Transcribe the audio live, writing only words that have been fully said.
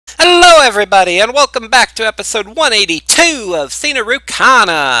everybody, and welcome back to episode 182 of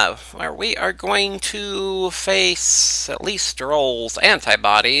Seinarukana, where we are going to face at least Droll's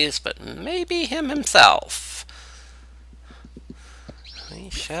antibodies, but maybe him himself. We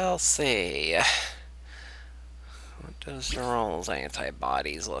shall see. What does Droll's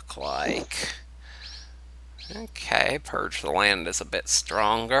antibodies look like? Okay, Purge the Land is a bit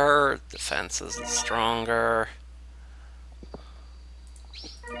stronger, defense isn't stronger.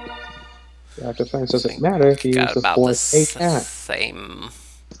 Yeah, defense doesn't matter if you use the force attack. Same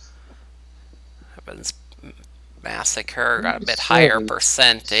weapons massacre got a bit higher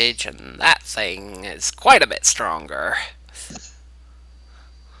percentage, and that thing is quite a bit stronger.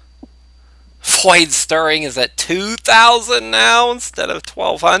 Void Stirring is at 2,000 now instead of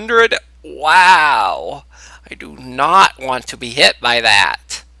 1,200. Wow! I do not want to be hit by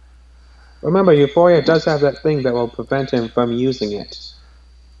that. Remember, Euphoria does have that thing that will prevent him from using it.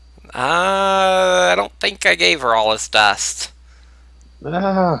 I don't think I gave her all his dust.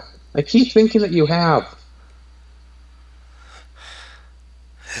 I keep thinking that you have.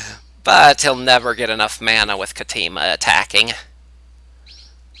 But he'll never get enough mana with Katima attacking.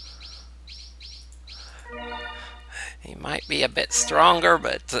 He might be a bit stronger,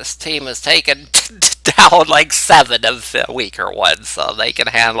 but this team has taken down like 7 of the weaker ones, so they can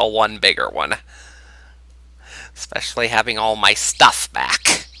handle one bigger one. Especially having all my stuff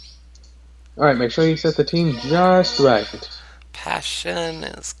back. Alright, make sure you set the team just right. Passion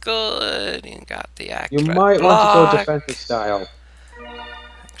is good. You got the accurate You might block. want to go defensive style.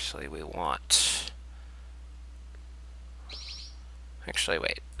 Actually, we want... Actually,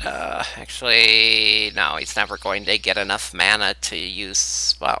 wait. Actually, no, he's never going to get enough mana to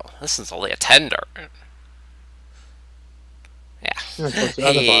use... Well, this is only a tender. Yeah,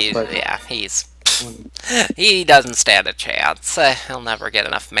 he doesn't stand a chance. He'll never get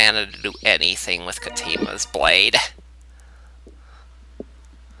enough mana to do anything with Katima's blade.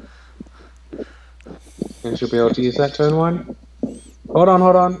 And she'll be able to use that turn 1? Hold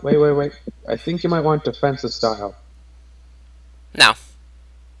on. Wait. I think you might want defensive style. No.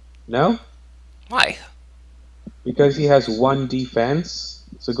 No? Why? Because he has 1 defense,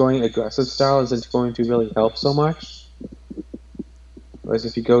 so going aggressive style isn't going to really help so much. Whereas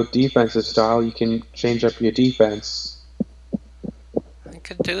if you go defensive style, you can change up your defense. I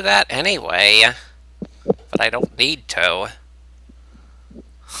could do that anyway, but I don't need to.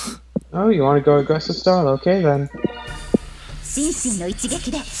 Oh, you want to go aggressive style? Okay then.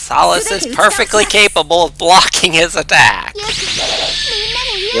 Solace is perfectly capable of blocking his attack.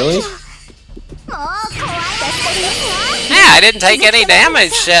 Really? Yeah, I didn't take any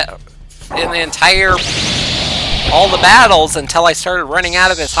damage in the entire... all the battles until I started running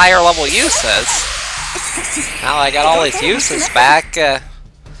out of his higher level uses. Now I got all his uses back,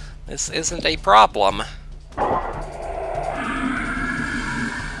 this isn't a problem.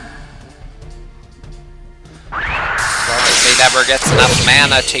 He never gets enough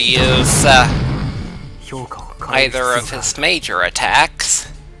mana to use either of his major attacks,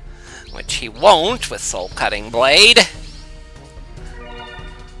 which he won't with Soul Cutting Blade.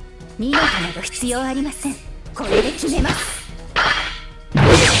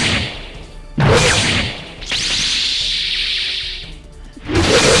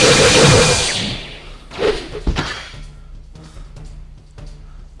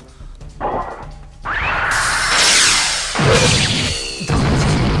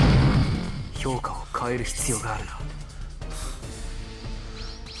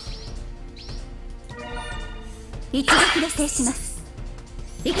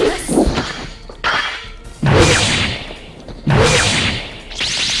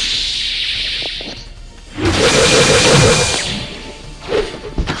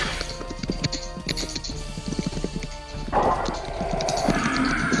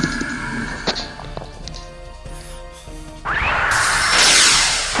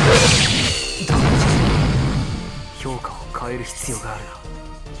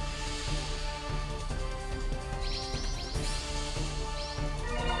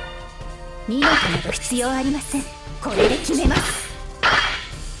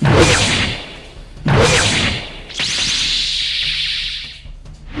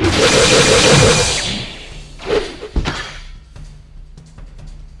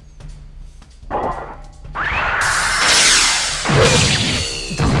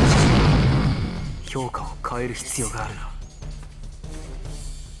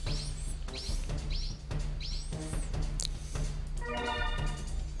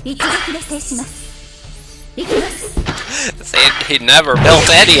 He never built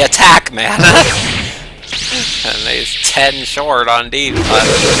any attack mana. And he's 10 short on support,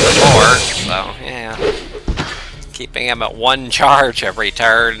 so yeah. Keeping him at 1 charge every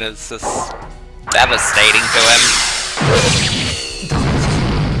turn is just devastating to him.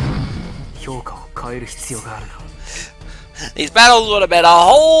 These battles would have been a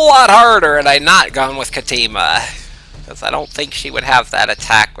whole lot harder had I not gone with Katima, because I don't think she would have that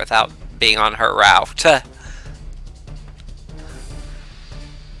attack without being on her route.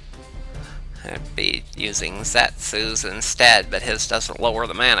 I'd be using Zetsu's instead, but his doesn't lower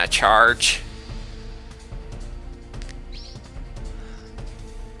the mana charge.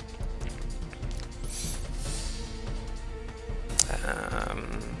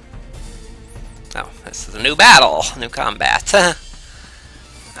 Oh, this is a new battle, new combat.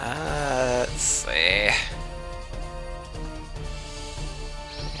 Let's see.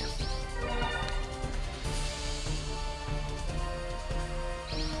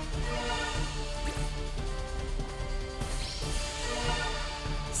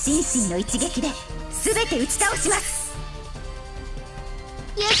 Shinsinの一撃で全て打ち倒します。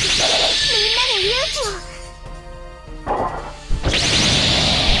勇気、みんなで勇気を。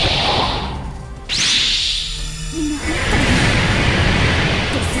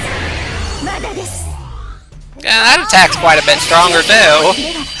Yeah, that attack's quite a bit stronger too.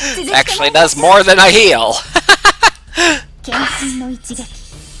 Actually does more than a heal. 剣心の一撃、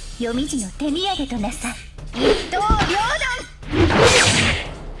読み字の手土産となさい。一刀両断。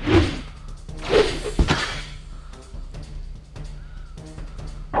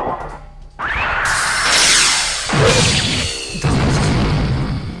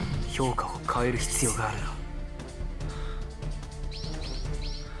評価を変える必要があるな。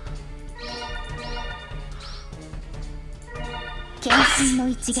剣心の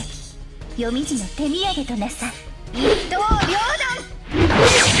一撃、読み字の手土産となさい。一刀両断。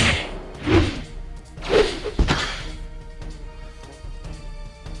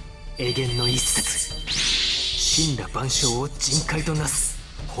エゲンの一節、死んだ万象を人海となす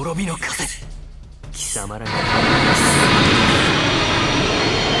滅びの風。貴様らが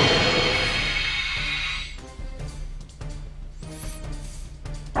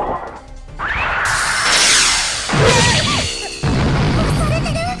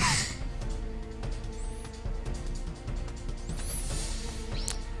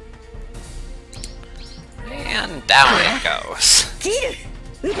And down it goes.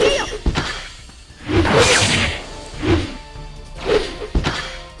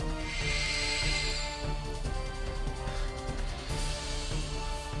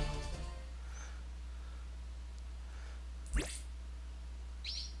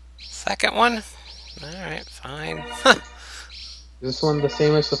 Second one? Alright, fine. Is this one the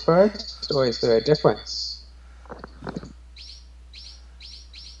same as the first, or is there a difference?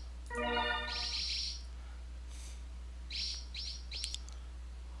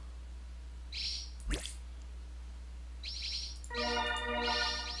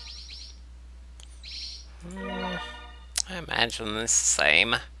 I imagine this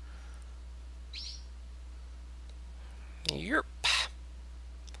same. Yerp.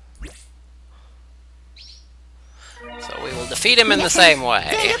 So we will defeat him in the same way.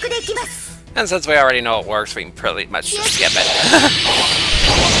 And since we already know it works, we can pretty much just skip it.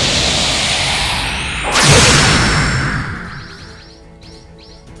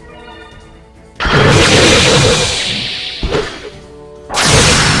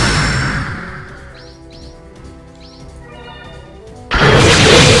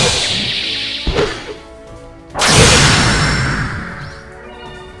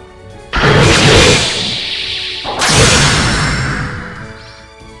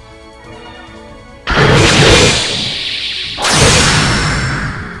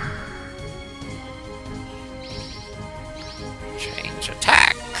 Change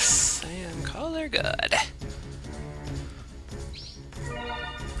attacks and call her good.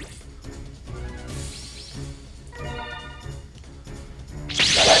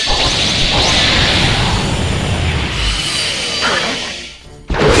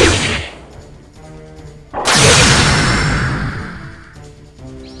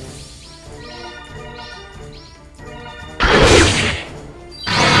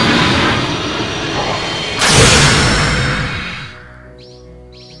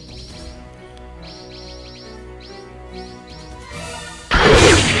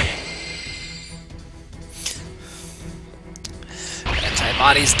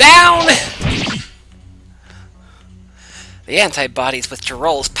 Antibodies down! The antibodies with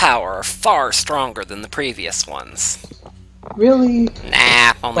Jirol's power are far stronger than the previous ones. Really?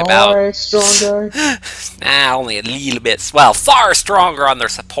 Nah, only Far about... stronger? Nah, only a little bit. Well, far stronger on their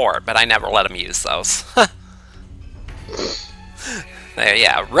support, but I never let them use those.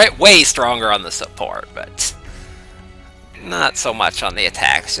 Yeah, way stronger on the support, but not so much on the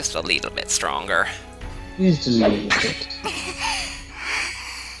attacks, just a little bit stronger. Just a little bit.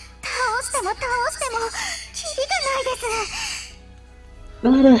 倒しても倒してもキリがないです。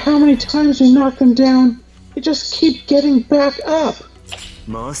 No matter how many times we knock them down, they just keep getting back up.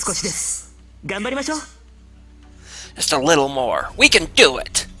 もう少しです。頑張りましょう。 Just a little more. We can do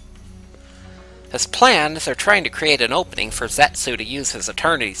it! As planned, they're trying to create an opening for Zetsu to use his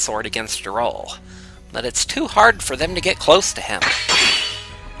Eternity Sword against Jirol, but it's too hard for them to get close to him.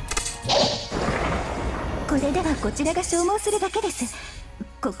 これではこちらが消耗するだけです。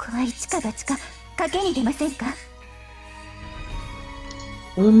ここは一か八か賭けに出ませんか？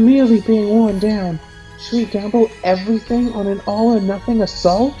 We're merely being worn down. Should we gamble everything on an all-or-nothing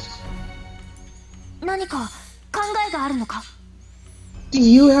assault? 何か考えがあるのか？ Do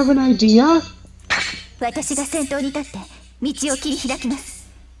you have an idea? 私が先頭に立って道を切り開きます。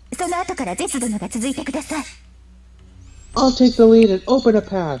その後からゼツ殿が続いてください。 I'll take the lead and open a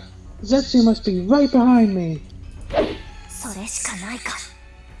path. Zetsu must be right behind me. それしかないか。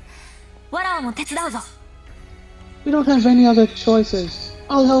わらわも手伝うぞ。 We don't have any other choices.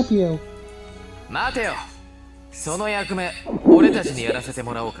 I'll help you. 待てよ。その役目、俺たちにやらせて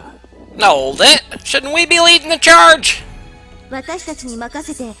もらおうか。 Hold it! Shouldn't we be leading the charge? 私たちに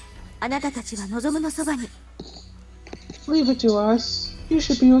任せて、あなたたちは望むのそばに。 Leave it to us. You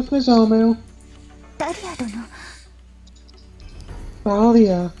should be with Mizomu. ダリア殿。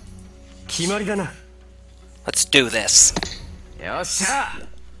 Aselia. 決まりだな。 Let's do this. よっしゃ。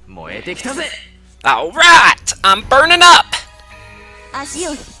燃えてきたぜ。 Alright! I'm burning up! 足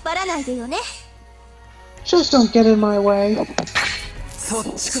を引っ張らないでよね。 Just don't get in my way. そっ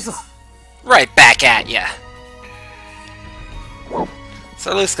ちこそ。 Right back at ya!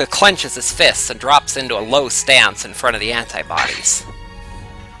 Saluska clenches his fists and drops into a low stance in front of the antibodies.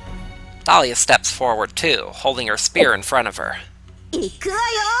 Dahlia steps forward too, holding her spear in front of her. 行くわよ。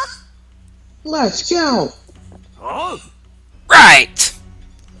 Let's go. おう。 Right!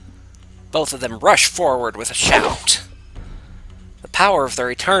 Both of them rush forward with a shout. The power of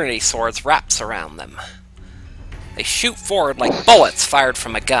their Eternity Swords wraps around them. They shoot forward like bullets fired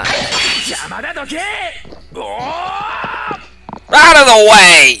from a gun. 邪魔だどけ。おお。 Out of the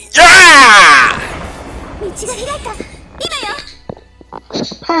way! Yeah! 道が開いた。今よ。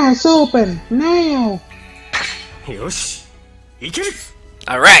 Pass open now. よし。行ける。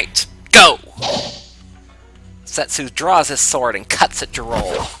 Alright, go! Zetsu draws his sword and cuts at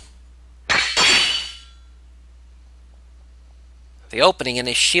Jirol. The opening in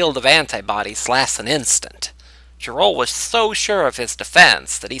his shield of antibodies lasts an instant. Jirol was so sure of his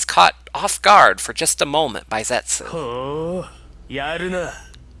defense that he's caught off guard for just a moment by Zetsu. ほう。やるな。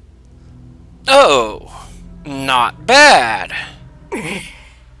 Oh, not bad.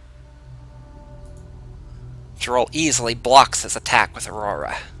 Jirol easily blocks his attack with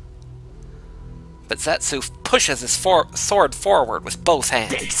Aurora. But Zetsu pushes his sword forward with both 出来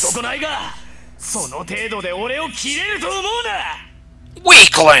hands. 損ないが。その程度で俺を切れると思うな。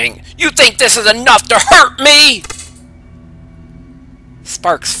 Weakling! You think this is enough to hurt me?!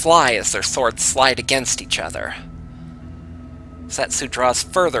 Sparks fly as their swords slide against each other. Zetsu draws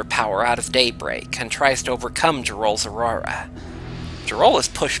further power out of Daybreak and tries to overcome Jirol's Aurora. Jirol is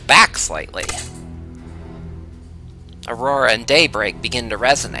pushed back slightly. Aurora and Daybreak begin to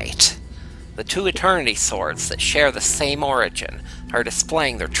resonate. The two Eternity Swords that share the same origin are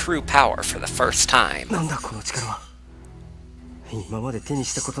displaying their true power for the first time. なんだこの力は。今まで手に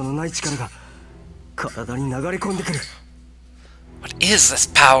したことのない力が体に流れ込んでくる。 What is this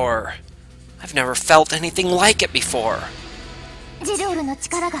power? I've never felt anything like it before. ジルールの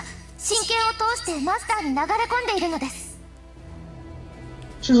力が神経を通してマスターに流れ込んでいるのです。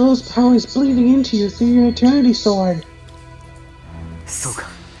 Jirol's power is bleeding into you through your Eternity Sword. そうか。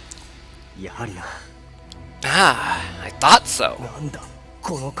やはりな。 Ah, I thought so. なんだ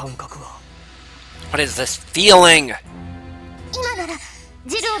この感覚は。 What is this feeling? 今なら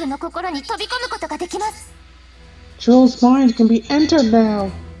ジルールの心に飛び込むことができます。 Jirol's mind can be entered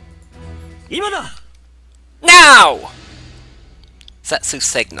now. 今だ。 Now! Zetsu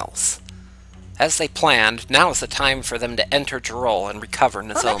signals. As they planned, now is the time for them to enter Jirol and recover お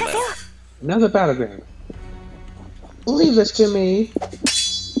任せを。 Nozomu. Another battleground. Leave this to me.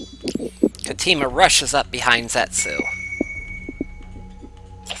 Katima rushes up behind Zetsu.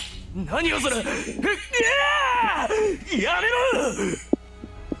 何をそれ。やめろ。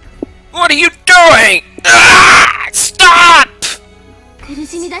 What are you doing? Ah! Stop! 苦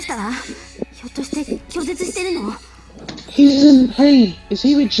しみ出したわ。ひょっとして拒絶してるの？ He's in pain. Is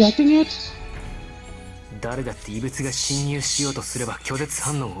he rejecting it? 誰だって異物が侵入しようとすれば拒絶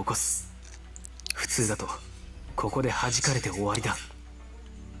反応を起こす。普通だとここで弾かれて終わりだ。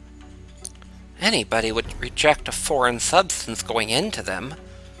 Anybody would reject a foreign substance going into them.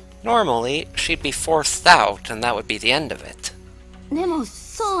 Normally, she'd be forced out, and that would be the end of it. でも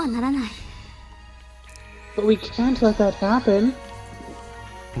そうはならない。 But we can't let that happen.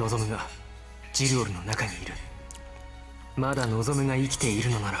 望むがジルオルの中にいる。まだ望むが生きている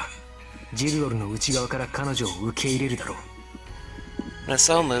のならジルオルの内側から彼女を受け入れるだろう。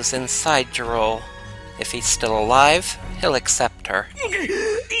 Nozomu's inside Jirol. If he's still alive, he'll accept her.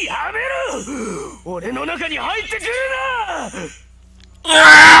 やめろ！俺の中に入ってくる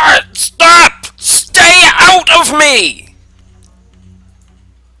な！ Stop! Stay out of me!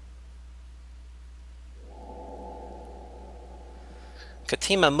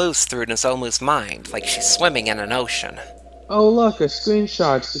 Katima moves through Nozomu's mind like she's swimming in an ocean. Oh look, a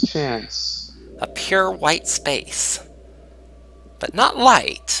screenshot to chance. A pure white space. But not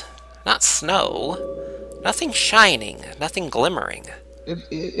light, not snow, nothing shining, nothing glimmering.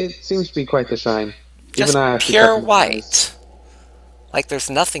 It seems to be quite the shine. Just Even I have to pure check my white. eyes. Like there's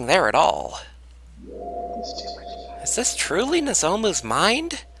nothing there at all. It's too much. Is this truly Nozomu's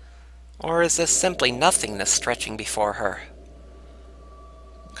mind? Or is this simply nothingness stretching before her?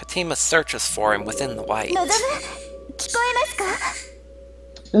 Katima searches for him within the white. のぞむ、聞こえます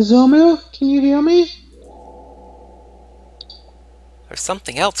か？ Nozomu, can you hear me? There's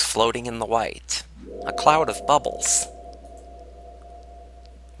something else floating in the white. A cloud of bubbles.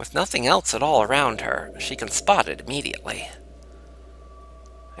 With nothing else at all around her, she can spot it immediately.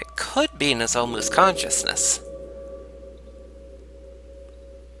 It could be Nozomu's consciousness.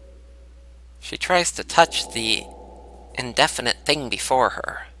 She tries to touch the indefinite thing before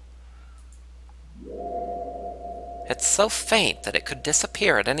her. It's so faint that it could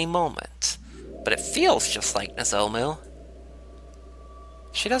disappear at any moment, but it feels just like Nozomu.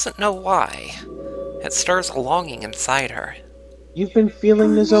 She doesn't know why. It stirs a longing inside her. You've been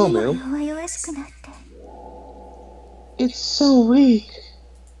feeling Nozomu? 弱々しくなって。 It's so weak.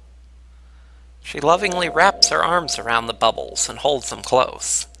 She lovingly wraps her arms around the bubbles and holds them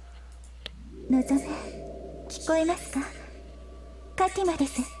close. のぞむ、聞こえますか？カティマで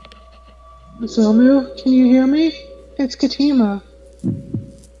す。 Nozomu, can you hear me? It's Katima.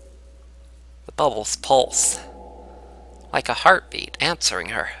 The bubbles pulse, like a heartbeat answering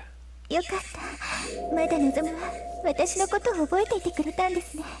her. よかった。まだのぞむは私のことを覚えていてくれたんで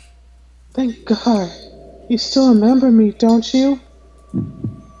すね。 Thank God. You still remember me, don't you?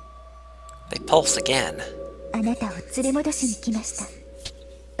 They pulse again. あなたを連れ戻しに来ました。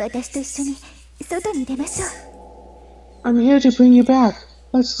私と一緒に外に出ましょう。 I'm here to bring you back.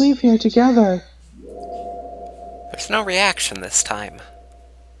 Let's leave here together. There's no reaction this time.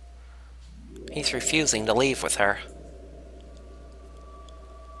 He's refusing to leave with her.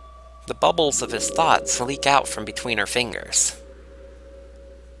 The bubbles of his thoughts leak out from between her fingers.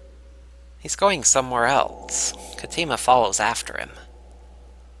 He's going somewhere else. Katima follows after him.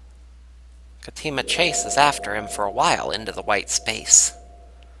 Katima chases after him for a while into the white space.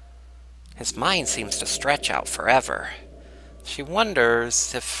 His mind seems to stretch out forever. She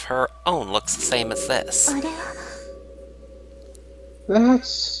wonders if her own looks the same as this. あれは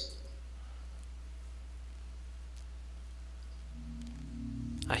That's...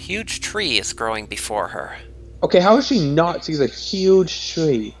 A huge tree is growing before her. Okay, how does she not see the huge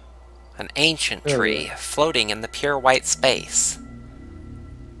tree? An ancient tree floating in the pure white space.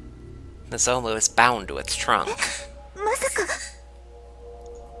 Nozomu is bound to its trunk. まさ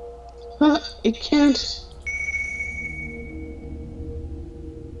か It can't...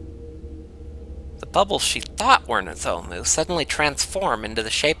 The bubbles she thought were Nozomu suddenly transform into the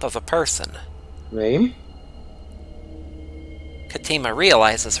shape of a person. Name? Katima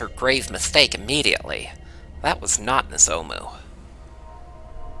realizes her grave mistake immediately. That was not Nozomu.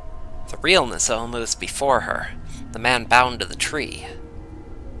 The real Nozomu is before her, the man bound to the tree.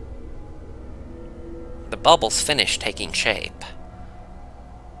 The bubbles finish taking shape.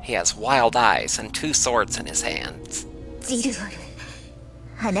 He has wild eyes and 2 swords in his hands. ジルオル、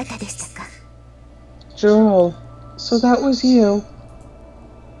あなたでしたか。 Joel, so that was you.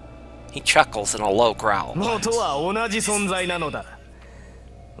 He chuckles in a low growl. 元は同じ存在なのだ。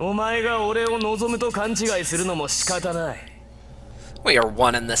お前が俺を望むと勘違いするのも仕方ない。 We are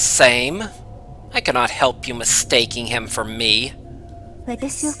one and the same. I cannot help you mistaking him for me.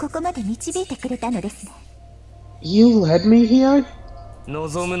 私をここまで導いてくれたのですね。 You led me here?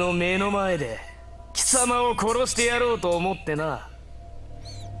 望むの目の前で貴様を殺してやろうと思ってな。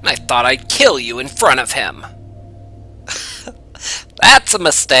 I thought I'd kill you in front of him. That's a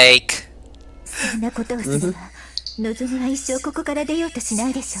mistake. そんなことをすれば、望むは一生ここから出ようとしな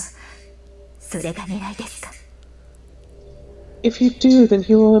いでしょう。それが狙いですか。If you do, then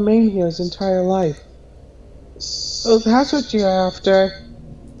he will remain here his entire life. So that's what you're after.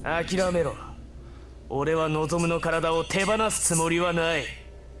 諦めろ。俺は望むの体を手放すつもりはない。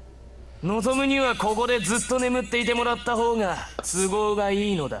望むにはここでずっと眠っていてもらった方が都合が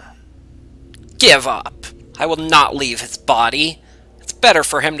いいのだ。Give up. I will not leave his body. It's better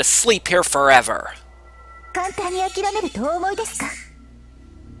for him to sleep here forever. 簡単に諦めるとお思いですか。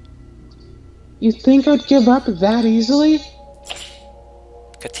You think I'd give up that easily?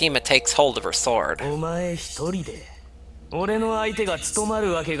 Katima takes hold of her sword. お前一人で俺の相手が務ま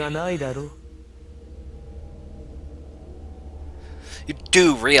るわけがないだろ。You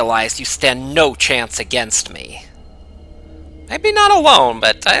do realize you stand no chance against me. Maybe not alone,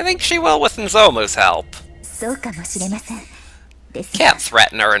 but I think she will with Nzomu's help. そうかもしれません。Can't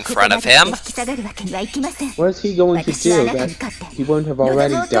threaten her in front of him. What is he going to do that he wouldn't have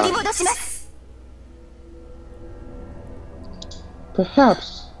already done?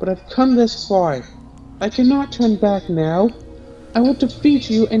 Perhaps, but I've come this far. I cannot turn back now. I will defeat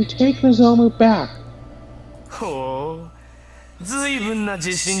you and take Nozomu back. ほう、ずいぶんな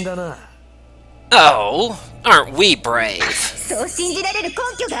自信だな。Oh, aren't we brave? そう信じられる根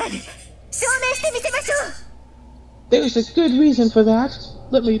拠がある。証明してみせましょう。There's a good reason for that.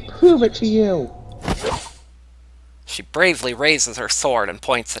 Let me prove it to you. She bravely raises her sword and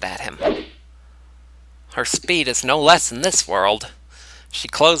points it at him. Her speed is no less in this world. She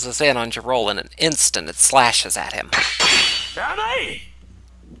closes in on Jirol in an instant and slashes at him.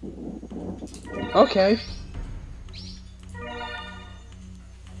 Okay.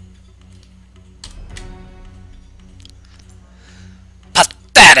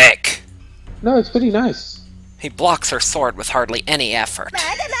 Pathetic! No, it's pretty nice. He blocks her sword with hardly any effort.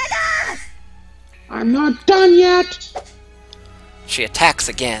 I'm not done yet! She attacks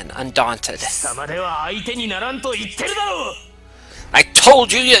again, undaunted. I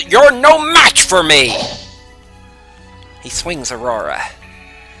told you you're no match for me! He swings Aurora.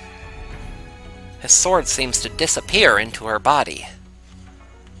 His sword seems to disappear into her body.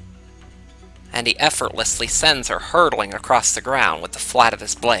 And he effortlessly sends her hurtling across the ground with the flat of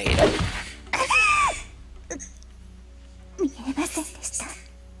his blade.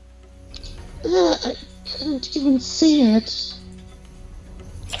 I couldn't even see it.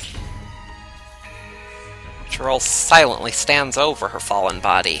 Jirol silently stands over her fallen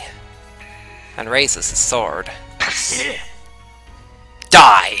body and raises his sword.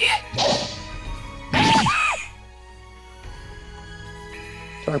 Die!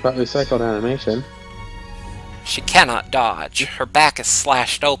 Talk about recycled animation. She cannot dodge. Her back is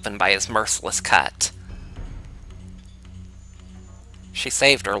slashed open by his merciless cut. She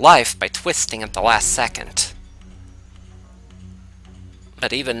saved her life by twisting at the last second.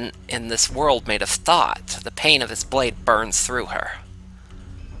 But even in this world made of thought, the pain of his blade burns through her.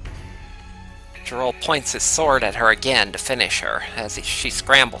 Jirol points his sword at her again to finish her, as she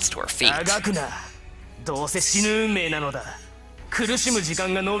scrambles to her feet.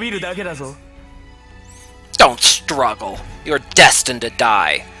 Don't struggle. You're destined to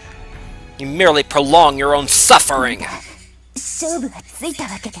die. You merely prolong your own suffering. 勝負がついた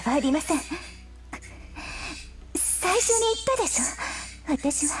わけではありません。最初に言ったでしょ。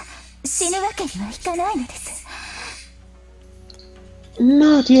私は死ぬわけにはいかないのです。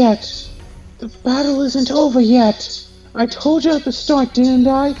Not yet. The battle isn't over yet. I told you at the start, didn't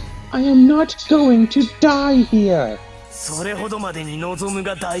I? I am not going to die here. それほどまでに望む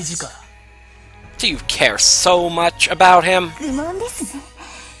が大事か。Do you care so much about him? 愚問ですね。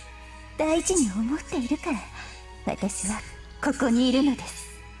大事に思っているから、私はここにいるのです。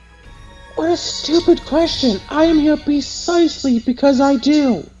What a stupid question. I am here precisely because I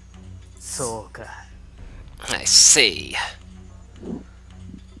do. そうか。I see.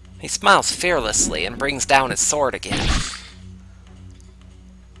 He smiles fearlessly and brings down his sword again.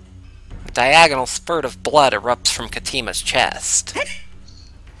 A diagonal spurt of blood erupts from Katima's chest.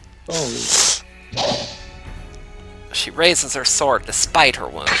 Oh. She raises her sword despite her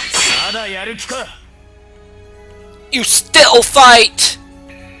wounds. You still fight!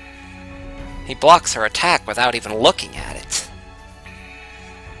 He blocks her attack without even looking at it.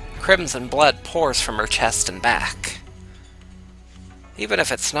 Crimson blood pours from her chest and back. Even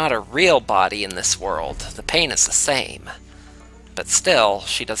if it's not a real body in this world, the pain is the same. But still,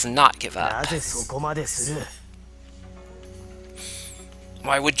 she does not give up.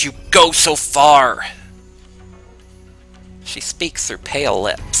 Why would you go so far? She speaks through pale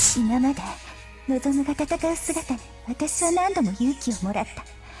lips. 今まで望むが戦う姿に私は何度も勇気をもらった。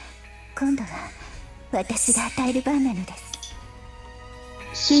今度は私が与える番なので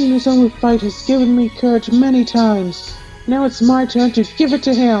す。 Seeing his own fight has given me courage many times. Now it's my turn to give it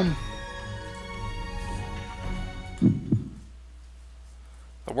to him.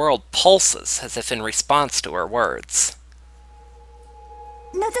 The world pulses as if in response to her words.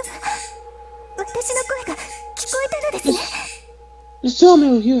 望む、私の声が聞こえたのですね。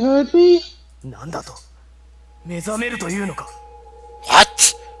 Nozomu, you heard me? なんだと目覚めるというのか。 What?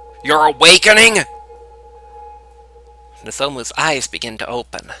 You're awakening? Nozomu's eyes begin to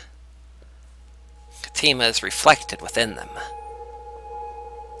open. Katima is reflected within them.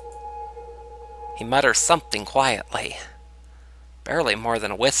 He mutters something quietly, barely more than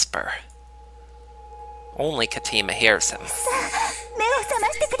a whisper. Only Katima hears him. さあ、目を覚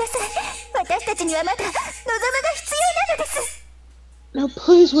ましてください。私たちにはまだ望むが必要なのです。 Now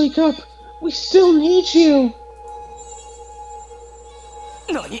please wake up. We still need you.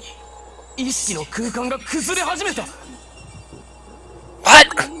 何？意識の空間が崩れ始めた。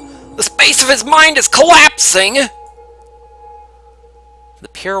 What? The space of his mind is collapsing! The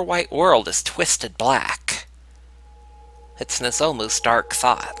pure white world is twisted black. It's Nozomu's dark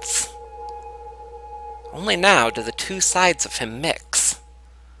thoughts. Only now do the two sides of him mix.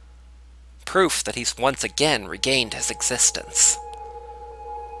 Proof that he's once again regained his existence.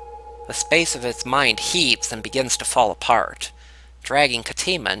 The space of his mind heaves and begins to fall apart, dragging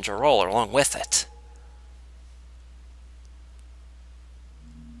Katima and Jirol along with it.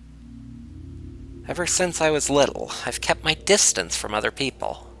 Ever since I was little, I've kept my distance from other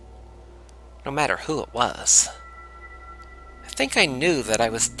people, no matter who it was. I think I knew that I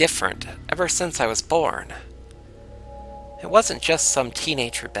was different ever since I was born. It wasn't just some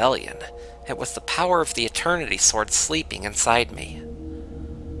teenage rebellion, it was the power of the Eternity Sword sleeping inside me.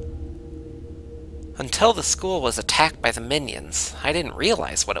 Until the school was attacked by the minions, I didn't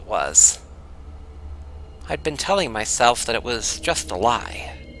realize what it was. I'd been telling myself that it was just a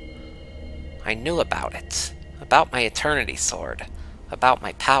lie. I knew about it, about my Eternity Sword, about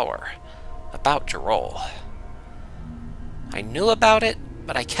my power, about Jirol. I knew about it,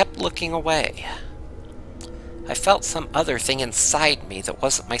 but I kept looking away. I felt some other thing inside me that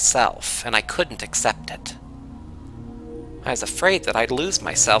wasn't myself, and I couldn't accept it. I was afraid that I'd lose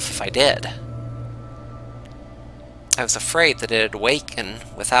myself if I did. I was afraid that it'd awaken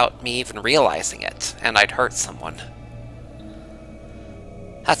without me even realizing it, and I'd hurt someone.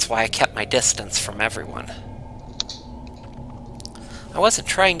 That's why I kept my distance from everyone. I wasn't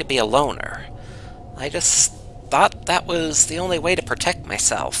trying to be a loner. I just thought that was the only way to protect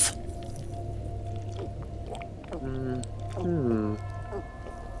myself.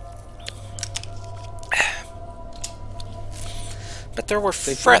 But there were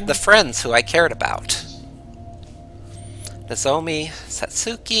the friends who I cared about. Nozomi,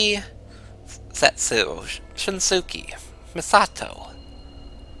 Setsuki, Setsu, Shinsuke, Misato.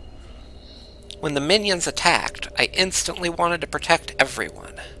 When the minions attacked, I instantly wanted to protect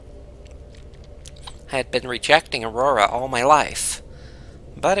everyone. I had been rejecting Aurora all my life,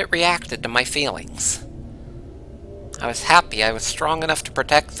 but it reacted to my feelings. I was happy I was strong enough to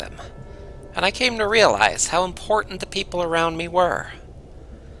protect them, and I came to realize how important the people around me were.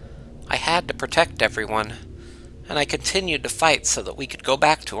 I had to protect everyone, and I continued to fight so that we could go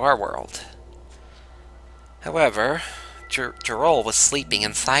back to our world. However, Jirol was sleeping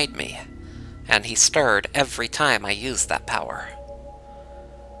inside me, and he stirred every time I used that power.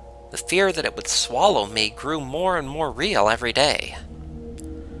 The fear that it would swallow me grew more and more real every day.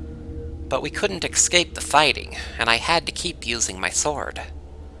 But we couldn't escape the fighting, and I had to keep using my sword.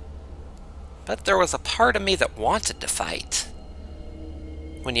 But there was a part of me that wanted to fight.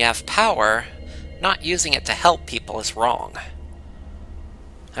 When you have power, not using it to help people is wrong.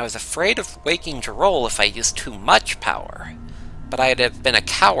 I was afraid of waking Jirol if I used too much power, but I'd have been a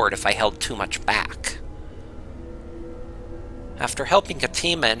coward if I held too much back. After helping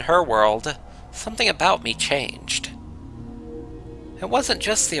Katima in her world, something about me changed. It wasn't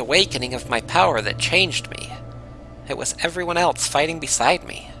just the awakening of my power that changed me. It was everyone else fighting beside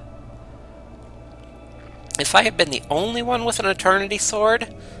me. If I had been the only one with an Eternity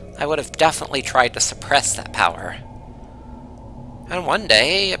Sword, I would have definitely tried to suppress that power. And one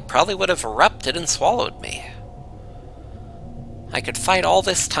day, it probably would have erupted and swallowed me. I could fight all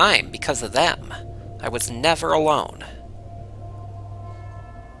this time because of them. I was never alone.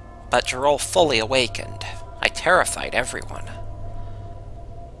 But Jirol fully awakened. I terrified everyone.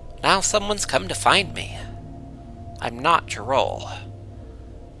 Now someone's come to find me. I'm not Jirol.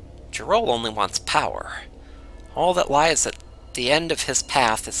 Jirol only wants power. All that lies at the end of his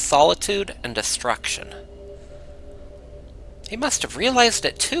path is solitude and destruction. He must have realized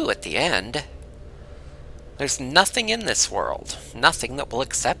it too at the end. There's nothing in this world, nothing that will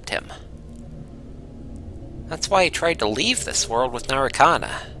accept him. That's why he tried to leave this world with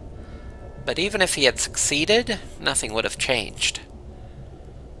Narukana. But even if he had succeeded, nothing would have changed.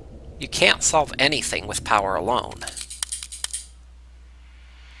 You can't solve anything with power alone.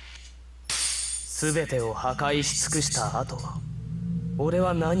 全てを破壊し尽くした後、俺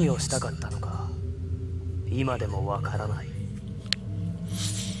は何をしたかったのか、今でもわからない。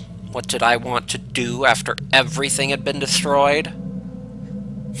What did I want to do after everything had been destroyed?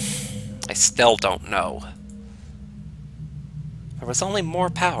 I still don't know. There was only more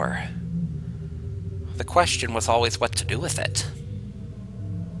power. The question was always what to do with it.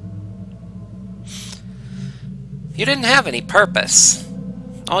 You didn't have any purpose.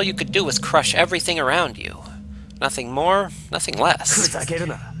 All you could do was crush everything around you. Nothing more, nothing less. ふざける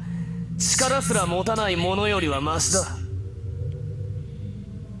な。力すら持たない者よりはマシだ。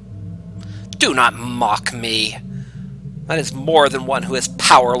Do not mock me. That is more than one who is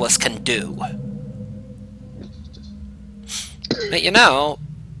powerless can do. But you know,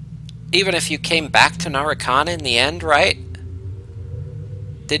 even if you came back to Narukana in the end, right?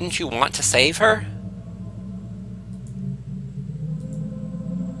 Didn't you want to save her?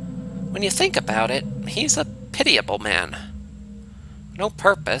 When you think about it, he's a pitiable man. No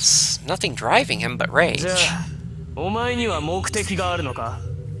purpose, nothing driving him but rage. じゃあ、お前には目的があるのか？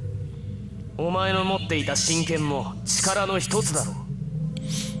お前の持っていた真剣も力の一つだろう。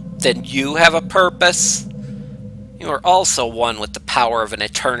Then you have a purpose? You are also one with the power of an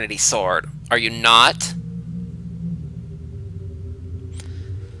eternity sword, are you not?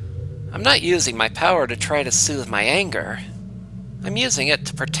 I'm not using my power to try to soothe my anger. I'm using it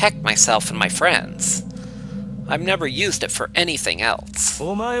to protect myself and my friends. I've never used it for anything else.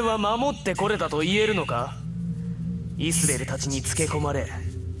 お前は守ってこれたと言えるのか？イスレルたちにつけ込まれ、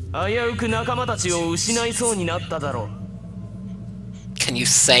危うく仲間たちを失いそうになっただろう。Can you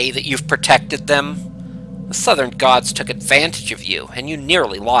say that you've protected them? The southern gods took advantage of you, and you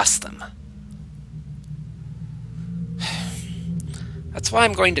nearly lost them. That's why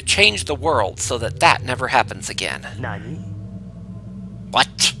I'm going to change the world so that that never happens again. 何？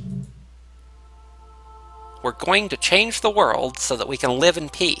 What? We're going to change the world so that we can live in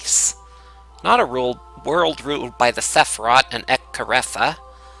peace. Not a world ruled by the Sephiroth and Ekkaretha.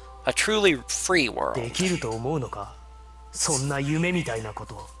 A truly free world. できると思うのか？そんな夢みたいなこ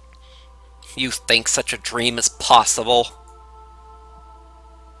と。You think such a dream is possible?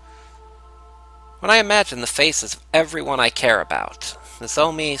 When I imagine the faces of everyone I care about,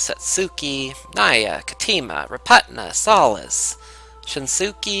 Nozomi, Satsuki, Naya, Katima, Raputna, Solace,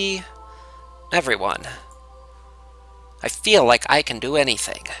 Shinsuke, everyone, I feel like I can do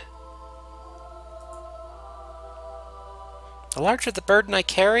anything. The larger the burden I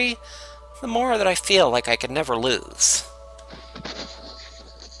carry, the more that I feel like I can never lose.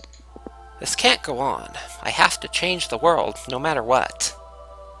 This can't go on. I have to change the world, no matter what.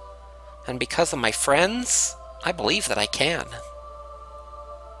 And because of my friends, I believe that I can.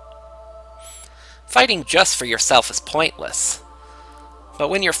 Fighting just for yourself is pointless. But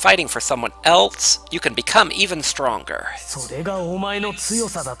when you're fighting for someone else, you can become even stronger. それがお前の強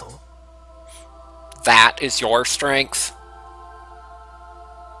さだと。That is your strength.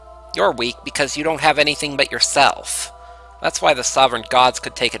 You're weak because you don't have anything but yourself. That's why the sovereign gods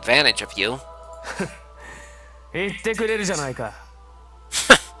could take advantage of you. 言ってくれるじゃないか。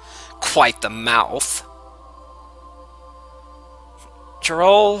Quite the mouth.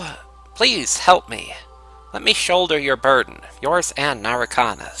 Jirol, please help me. Let me shoulder your burden, yours and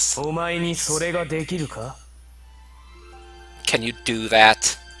Narukana's. お前にそれができるか？ Can you do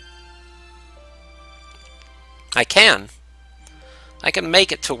that? I can. I can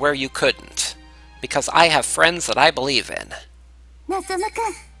make it to where you couldn't, because I have friends that I believe in. のぞむく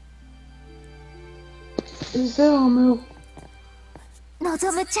ん、 Nozomu. の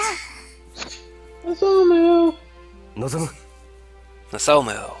ぞむちゃん、 Nozomu. 望む。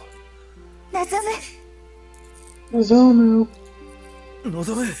 Nozomu. のぞむ、 Nozomu.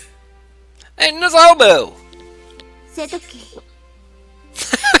 望む。 Hey, Nozomu! 瀬戸家、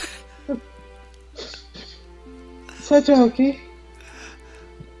 Satoki.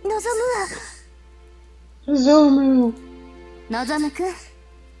 のぞむわ、 Nozomu. のぞむくん、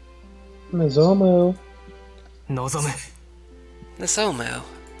 Nozomu. 望む。 Nozomu.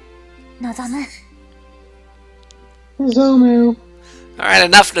 のぞむ、 Nozomu. Alright,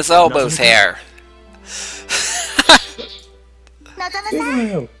 enough Nozomu's here. のぞむさん、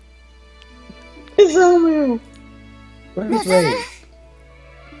 Nozomu. Nozomu. Where's Ray?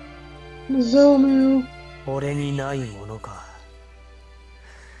 Nozomu. 俺にないものか。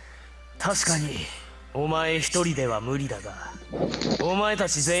確かにお前一人では無理だが、お前た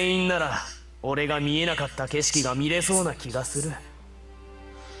ち全員なら俺が見えなかった景色が見れそうな気がする。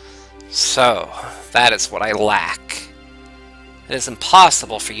 So, that is what I lack. It is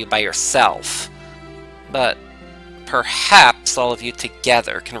impossible for you by yourself, but perhaps all of you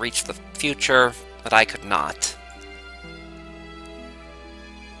together can reach the future that I could not.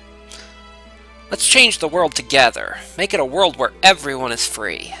 Let's change the world together. Make it a world where everyone is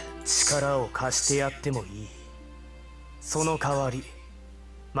free. 力を貸してやってもいい。その代わり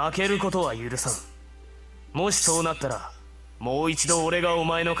負けることは許さん。もしそうなったらもう一度俺がお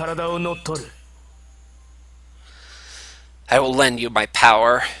前の体を乗っ取る。 I will lend you my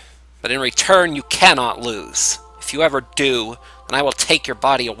power, but in return you cannot lose. If you ever do, then I will take your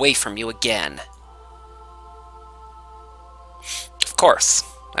body away from you again. Of course,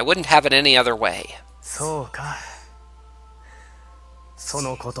 I wouldn't have it any other way. そうか。そ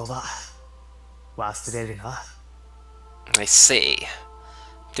の言葉忘れるな。 I see.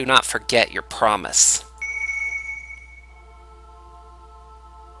 Do not forget your promise.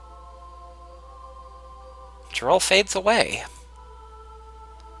 Jirol fades away.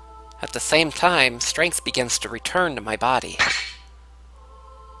 At the same time, strength begins to return to my body.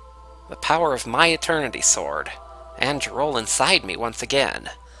 The power of my Eternity Sword, and Jirol inside me once again.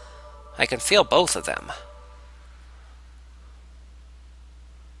 I can feel both of them.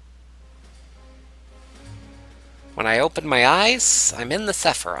 When I open my eyes, I'm in the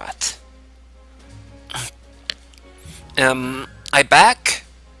Sephiroth. Am I back?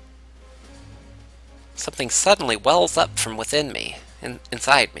 Something suddenly wells up from within me,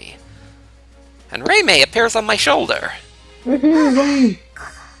 inside me. And Reimei appears on my shoulder. ここ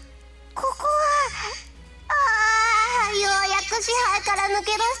は、ようやく支配から抜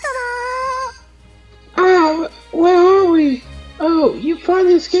け出したな。Ah, where are we? Oh, you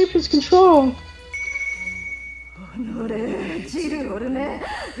finally escaped his control. ジルオルめ、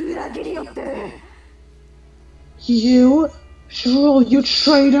裏切りよって。You? Jirol, you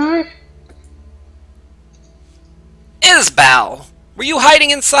traitor? Isbal! Were you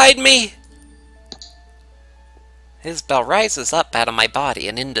hiding inside me? Isbal rises up out of my body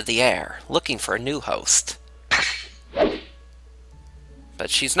and into the air, looking for a new host. But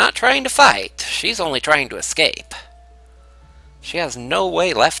she's not trying to fight, she's only trying to escape. She has no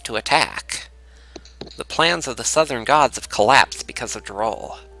way left to attack. The plans of the Southern Gods have collapsed because of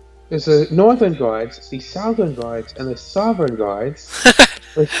Jirol. There's the Northern Gods, the Southern Gods, and the Sovereign Gods.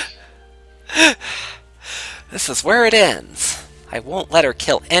 This is where it ends. I won't let her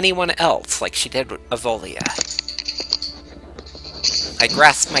kill anyone else like she did with Aselia. I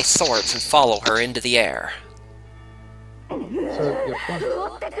grasp my swords and follow her into the air. So, your plan-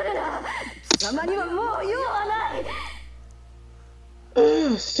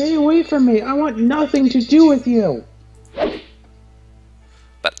 stay away from me. I want nothing to do with you.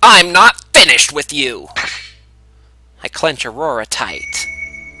 But I'm not finished with you! I clench Aurora tight.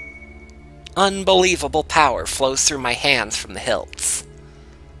 Unbelievable power flows through my hands from the hilts.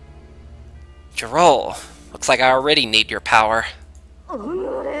 Jirol, looks like I already need your power.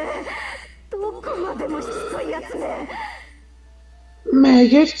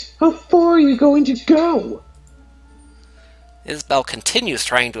 Maggot, how far are you going to go? Isbel continues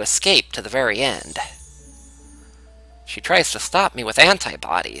trying to escape to the very end. She tries to stop me with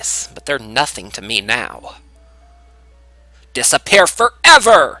antibodies, but they're nothing to me now. Disappear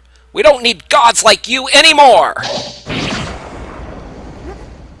forever! We don't need gods like you anymore!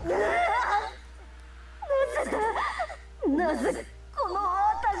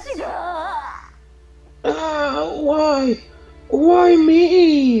 Why? Why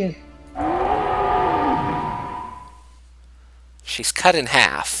me? She's cut in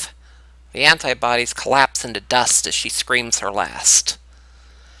half. The antibodies collapse into dust as she screams her last.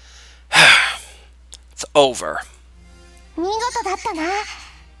 It's over. 見事だったな。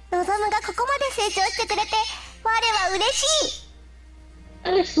望がここまで成長してくれて、我は嬉しい。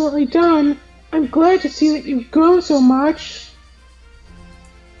Excellently done. I'm glad to see that you've grown so much.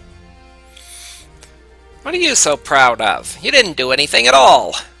 What are you so proud of? You didn't do anything at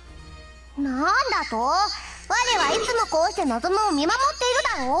all. なんだと？我はいつもこうして望を見守ってい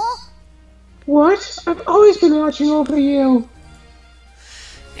るだろう。What? I've always been watching over you.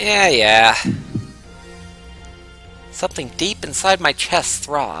 Yeah. Something deep inside my chest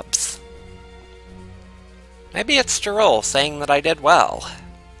throbs. Maybe it's Jirol saying that I did well.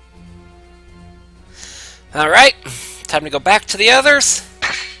 Alright, time to go back to the others.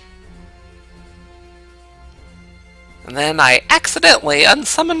 And then I accidentally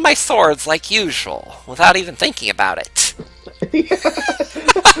unsummoned my swords like usual, without even thinking about it.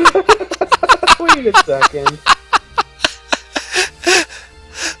 Wait a second.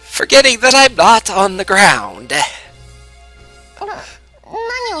 Forgetting that I'm not on the ground. 何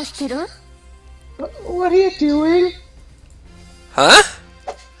をしてる？ What are you doing? Huh?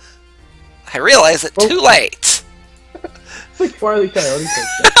 I realize it too late. It's like Farley Coyote.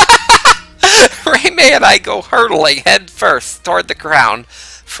 Raymay and I go hurtling head first toward the ground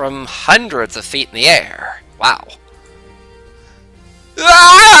from hundreds of feet in the air. Wow.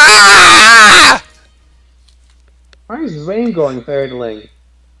 Ah! Why is Rain going hurtling?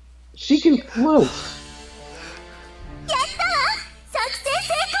 She can float. やったー！作戦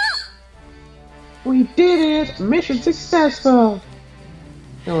成功！ We did it! Mission successful!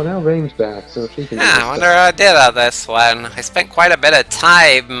 Oh, now Rain's back, so she can... I wonder how I did on this one. I spent quite a bit of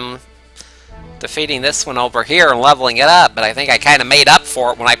time defeating this one over here and leveling it up, but I think I kind of made up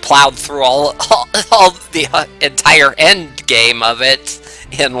for it when I plowed through all the entire end game of it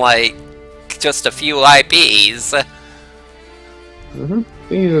in, like, just a few IPs. Mm-hmm.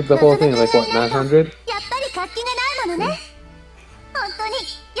 These are the whole thing, like, what, 900? やっぱり活気がないものね。本当に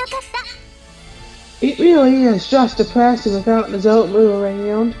よかった。 It really is just depressing without the Zoltmu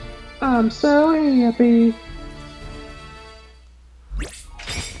around. I'm so happy.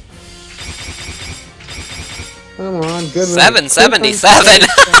 Come on, good 777!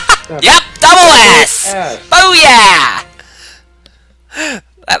 Yep, double S! Booyah!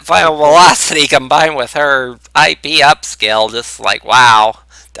 That final velocity combined with her IP upscale, just like, wow.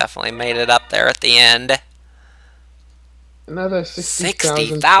 Definitely made it up there at the end. Another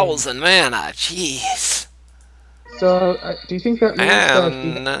 60,000 mana, jeez. So, do you think that means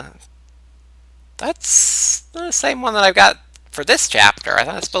And that's the same one that I've got for this chapter. I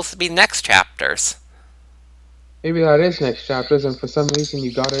thought it's supposed to be next chapters. Maybe that is next chapters, and for some reason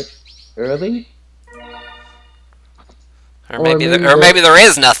you got it early? Or maybe there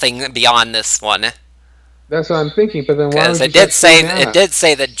is nothing beyond this one. That's what I'm thinking, but then why would Because it did say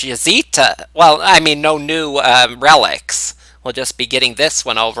that Jazita, well, I mean, no new relics. We'll just be getting this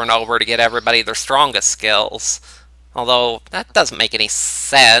one over and over to get everybody their strongest skills. Although, that doesn't make any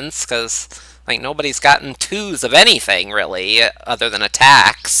sense, because, like, nobody's gotten 2s of anything, really, other than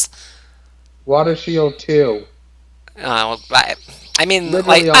attacks. Water Shield 2. I mean,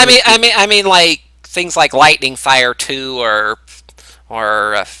 like, things like Lightning Fire 2, or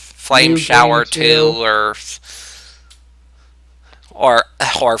Flame Shower 2, or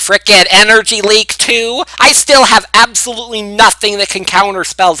frickin' Energy Leak 2. I still have absolutely nothing that can counter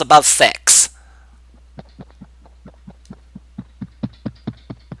spells above 6.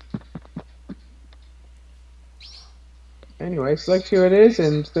 Anyway, select here it is,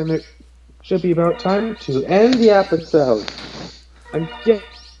 and then it should be about time to end the episode. I'm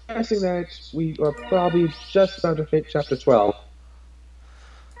guessing that we are probably just about to hit chapter 12.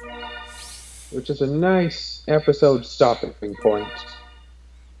 Which is a nice episode stopping point.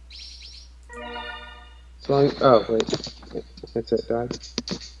 So oh, wait. That's it, Dad.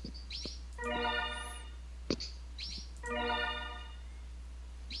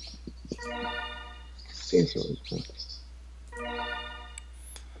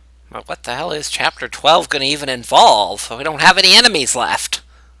 Well, what the hell is chapter 12 going to even involve? We don't have any enemies left.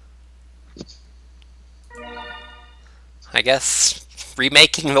 I guess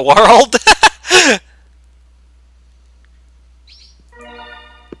remaking the world?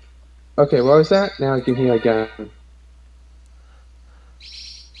 Okay, what was that? Now I can hear again.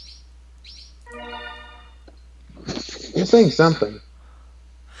 You're saying something.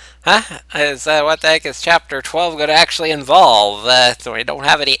 Huh? What the heck is chapter 12 going to actually involve? We don't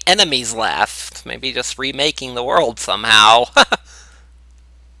have any enemies left. Maybe just remaking the world somehow.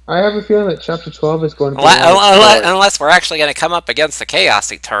 I have a feeling that chapter 12 is going to be unless we're actually going to come up against the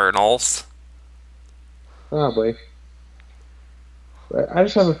Chaos Eternals. Probably. But I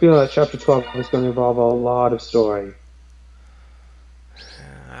just have a feeling that chapter 12 is going to involve a lot of story.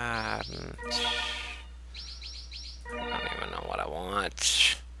 I don't even know what I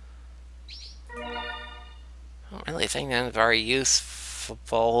want. I don't really think that's very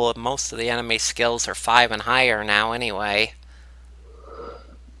useful. Most of the enemy skills are 5 and higher now anyway.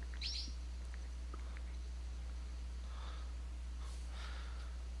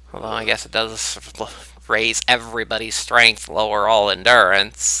 Although I guess it does raise everybody's strength, lower all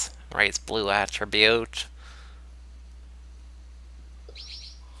endurance, raise blue attribute.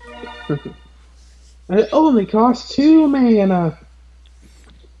 It only costs 2 mana.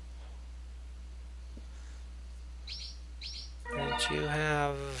 Did you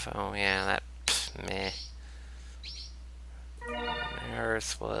have... Oh yeah, that... meh.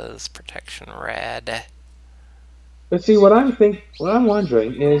 Yours was protection red. But see, what I'm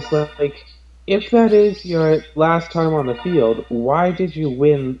wondering is, like, if that is your last time on the field, why did you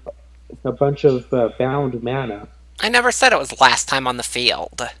win a bunch of bound mana? I never said it was last time on the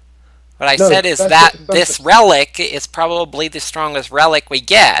field. What I No, said is that this relic is probably the strongest relic we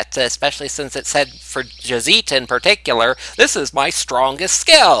get, especially since it said for Jazita in particular, this is my strongest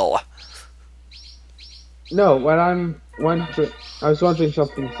skill. No, what I'm wondering, I was wondering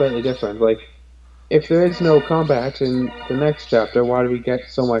something slightly different. Like, if there is no combat in the next chapter, why do we get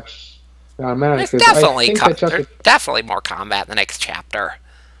so much mana? There's definitely more combat in the next chapter.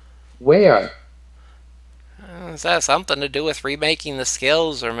 Where? Is that something to do with remaking the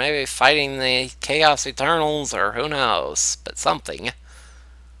skills, or maybe fighting the Chaos Eternals, or who knows? But something.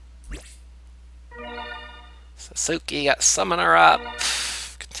 Sasuke got Summoner up.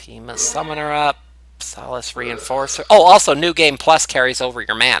 Katima Summoner up. Solace Reinforcer. Oh, also New Game Plus carries over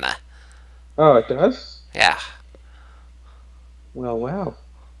your mana. Oh, it does? Yeah. Well, wow.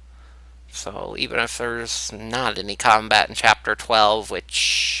 So even if there's not any combat in Chapter 12,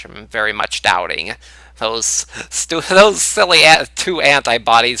 which I'm very much doubting, those silly two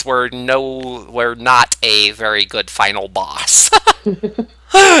antibodies were not a very good final boss.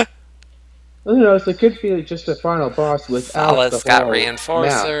 I don't know, so it could be just a final boss without Alice the got whole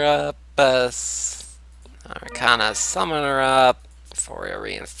Reinforcer up, Arcana Summoner up, Euphoria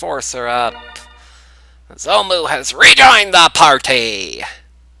Reinforcer up. Zomu has rejoined the party!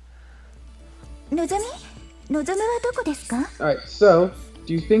 Alright, so,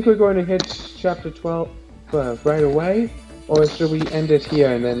 do you think we're going to hit Chapter 12 right away? Or should we end it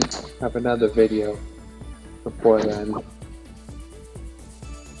here and then have another video before then?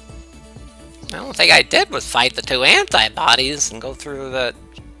 The only thing I did was fight the two antibodies and go through the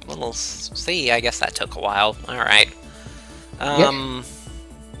little sea. I guess that took a while. Alright. Yep.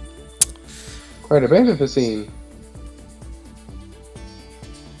 Quite a bit of a scene.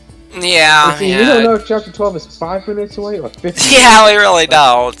 Yeah, see, we don't know if Chapter 12 is 5 minutes away or 50. Yeah, we really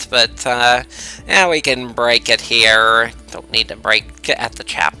don't, but yeah, we can break it here. Don't need to break at the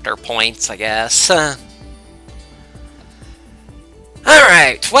chapter points, I guess.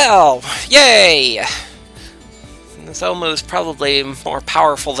 Alright, well, yay! Zomu's probably more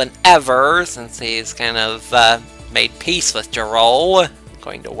powerful than ever, since he's kind of made peace with Jirol,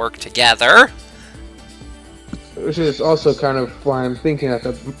 going to work together. Which is also kind of why I'm thinking that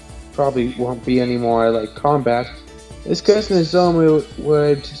there probably won't be any more, like, combat. This because Nozomu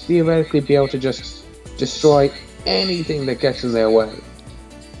would theoretically be able to just destroy anything that gets in their way.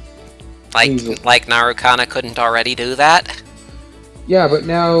 Like Narukana couldn't already do that? Yeah, but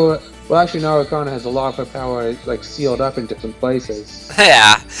now... Well, actually, Narukana has a lot of her power, like, sealed up in different places.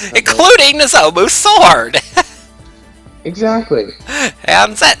 Yeah, including Nozomu's sword! Exactly.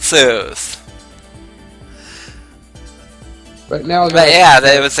 And Zetsu's. But now yeah,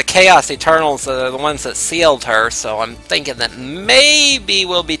 it was the Chaos Eternals that are the ones that sealed her, so I'm thinking that maybe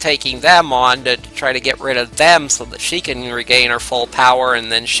we'll be taking them on to try to get rid of them so that she can regain her full power, and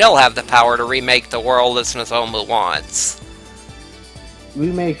then she'll have the power to remake the world as Nozomu wants.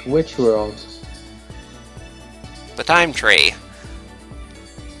 Remake which world? The Time Tree.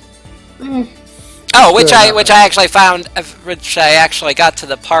 Oh, which I actually found, which I actually got to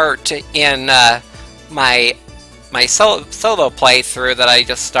the part in my solo playthrough that I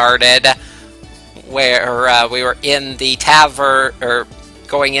just started, where we were in the tavern, or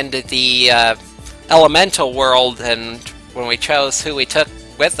going into the elemental world, and when we chose who we took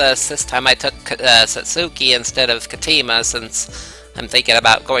with us, this time I took Satsuki instead of Katima, since I'm thinking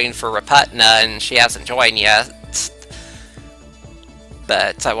about going for Raputna, and she hasn't joined yet.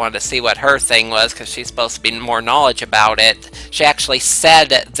 But I wanted to see what her thing was, because she's supposed to be more knowledge about it. She actually said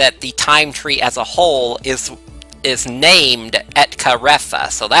that the Time Tree as a whole is named Etka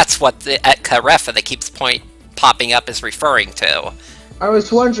Refa, so that's what the Etka Refa that keeps popping up is referring to. I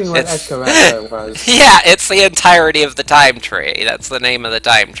was wondering what Etka Refa was. Yeah, it's the entirety of the Time Tree. That's the name of the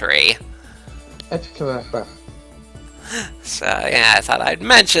Time Tree. Etka Refa. So, yeah, I thought I'd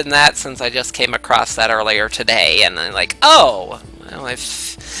mention that since I just came across that earlier today, and I'm like, oh, well, if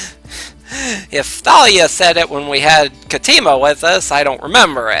Thalia said it when we had Katima with us, I don't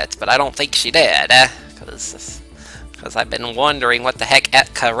remember it, but I don't think she did, because I've been wondering what the heck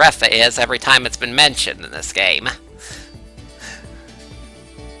Etka Refa is every time it's been mentioned in this game.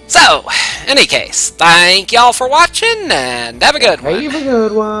 So, any case, thank y'all for watching, and have a good one. Have a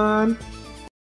good one.